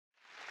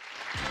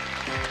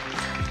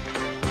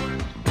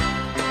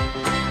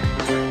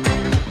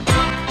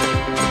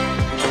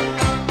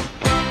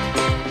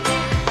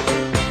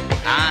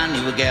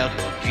gal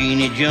called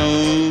Jeannie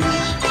Jones.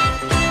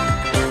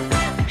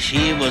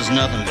 She was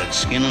nothing but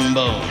skin and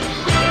bone.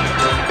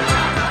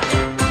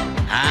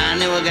 I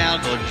knew a gal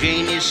called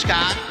Janie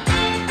Scott.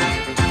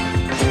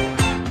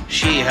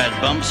 She had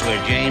bumps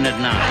where Jane had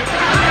not.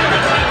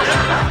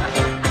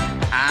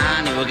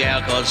 I knew a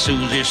gal called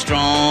Susie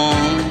Strong.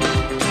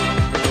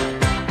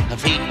 Her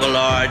feet were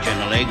large and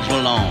her legs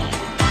were long.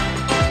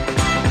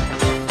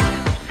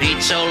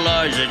 Feet so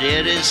large that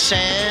it is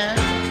sad.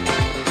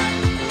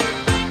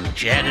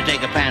 She had to take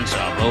her pants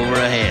off over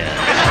her head.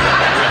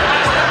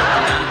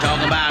 I'm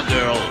talking about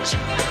girls,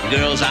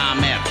 girls I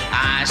met.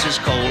 Ice is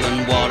cold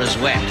and water's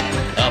wet.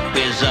 Up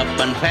is up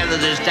and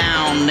feathers is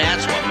down.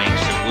 That's what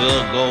makes the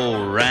world go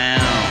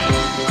round.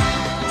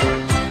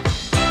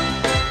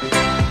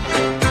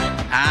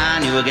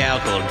 I knew a gal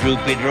called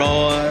Droopy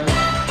Drawers.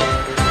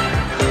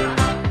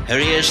 Her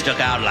ears stuck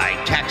out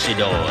like taxi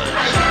doors.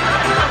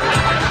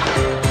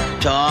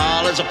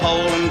 Tall as a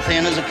pole and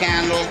thin as a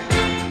candle.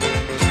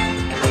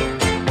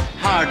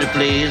 Hard to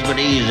please, but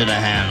easy to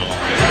handle.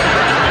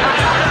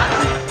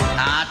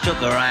 I took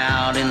her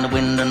out in the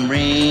wind and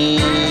rain.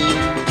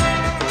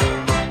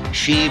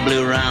 She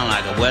blew around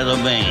like a weather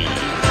vane.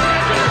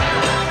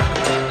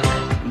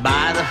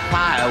 By the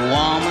fire,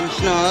 warm and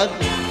snug,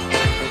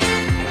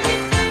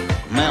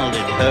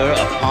 melted her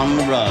upon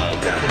the rug.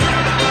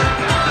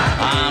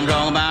 I'm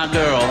talking about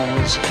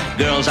girls,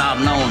 girls I've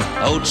known.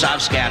 Oats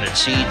I've scattered,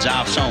 seeds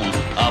I've sown.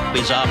 Up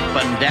is up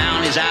and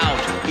down is out.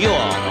 You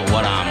all know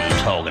what I'm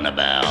talking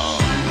about.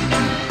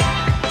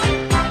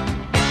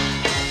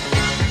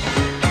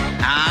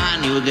 I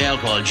knew a gal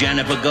called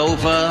Jennifer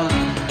Gopher.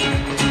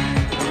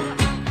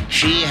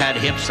 She had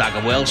hips like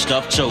a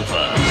well-stuffed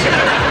sofa.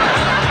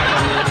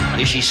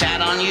 If she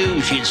sat on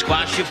you, she'd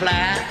squash you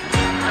flat.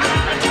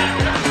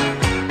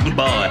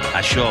 Boy,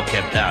 I sure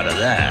kept out of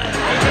that.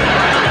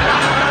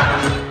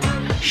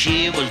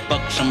 She was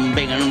buxom,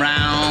 big and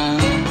round.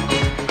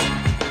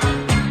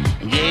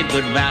 Gave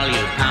good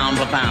value, pound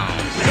for pound.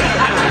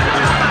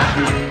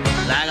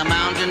 Like a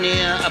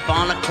mountaineer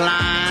upon a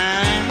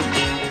climb,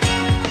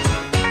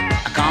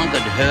 I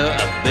conquered her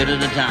a bit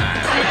at a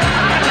time.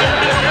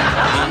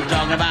 I'm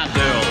talking about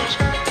girls,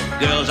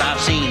 girls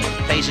I've seen,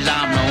 faces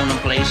I've known and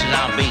places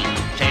I've been,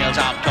 tales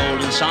I've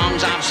told and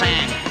songs I've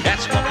sang.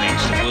 That's what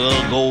makes the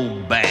world go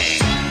bang.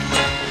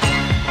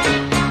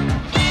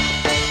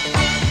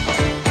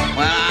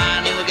 Well,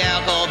 I knew a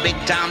gal called Big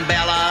Time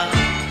Bella,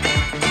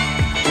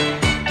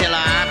 till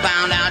I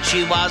found out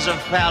she was a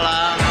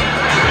fella.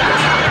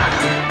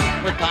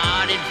 We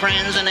parted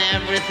friends and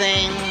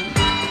everything,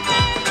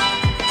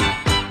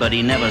 but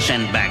he never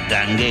sent back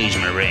the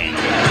engagement ring.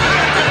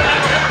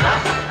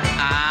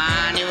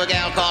 I knew a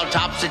gal called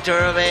Topsy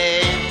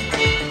Turvy.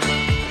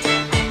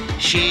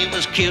 She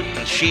was cute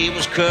and she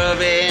was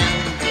curvy.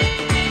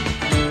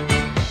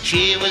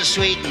 She was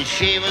sweet and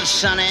she was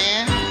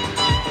sunny.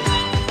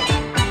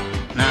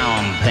 Now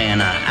I'm paying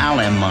her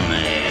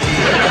alimony.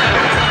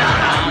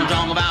 I'm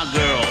talking about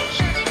girls,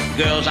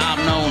 girls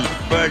I've known,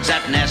 birds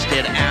that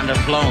nested and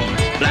have flown,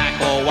 black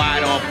or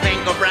white or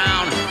pink or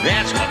brown.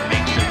 That's what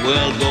makes the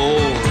world go